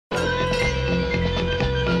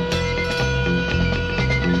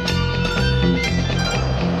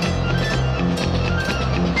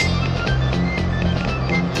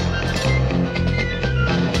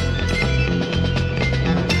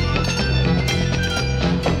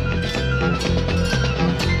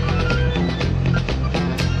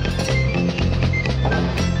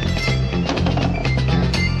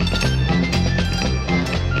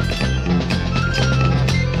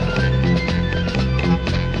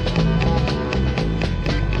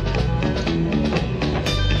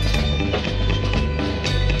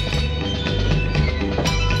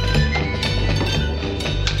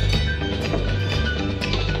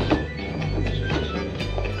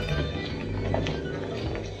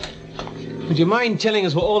Would you mind telling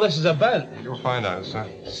us what all this is about? You'll find out, sir.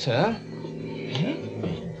 Sir?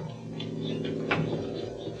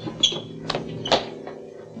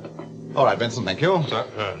 All right, Vincent, thank you.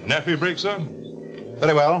 Sir, nephew brick, sir?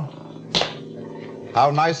 Very well. How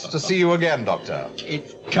nice to see you again, Doctor.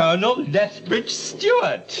 It's Colonel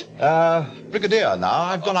Lethbridge-Stewart. Brigadier now.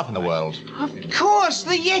 I've gone up in the world. Of course,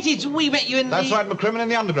 the Yetis. We met you in That's right, McCrimmon in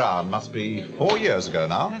the Underground. Must be 4 years ago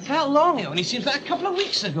now. That long? It only seems like a couple of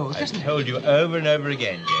weeks ago. I've told you over and over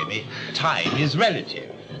again, Jamie, time is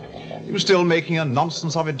relative. You were still making a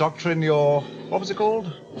nonsense of it, Doctor, in your... what was it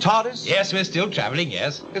called? TARDIS? Yes, we're still travelling,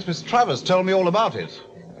 yes. Yes, Miss Travers told me all about it.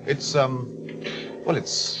 It's, well,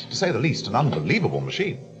 it's, to say the least, an unbelievable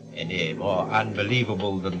machine. Any more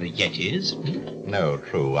unbelievable than the Yetis? No,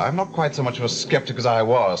 true. I'm not quite so much of a skeptic as I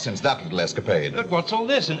was since that little escapade. But what's all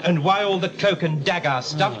this? And why all the cloak and dagger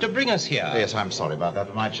stuff to bring us here? Yes, I'm sorry about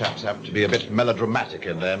that. My chaps have to be a bit melodramatic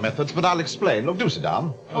in their methods, but I'll explain. Look, do sit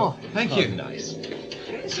down. Oh, thank you. Nice.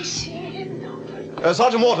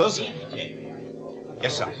 Sergeant Waters.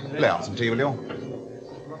 Yes, sir. Lay out some tea, will you?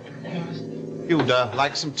 You'd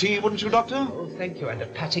like some tea, wouldn't you, Doctor? Oh, thank you, and a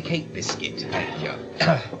patty cake biscuit. Thank you.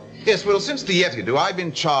 Yes, well, since the Yeti do, I've been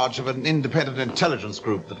in charge of an independent intelligence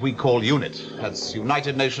group that we call UNIT. That's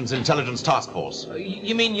United Nations Intelligence Taskforce.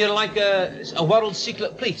 You mean you're like a world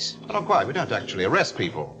secret police? Not quite. We don't actually arrest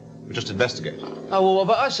people. We just investigate. Oh, well, what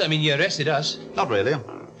about us? I mean, you arrested us. Not really.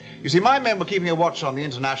 You see, my men were keeping a watch on the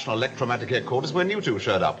International Electromagnetic Headquarters when you two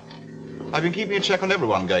showed up. I've been keeping a check on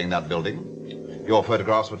everyone going in that building. Your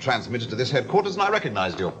photographs were transmitted to this headquarters and I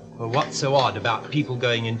recognized you. Well, what's so odd about people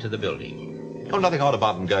going into the building? Oh, nothing odd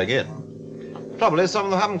about them going in. Trouble is, some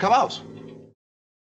of them haven't come out.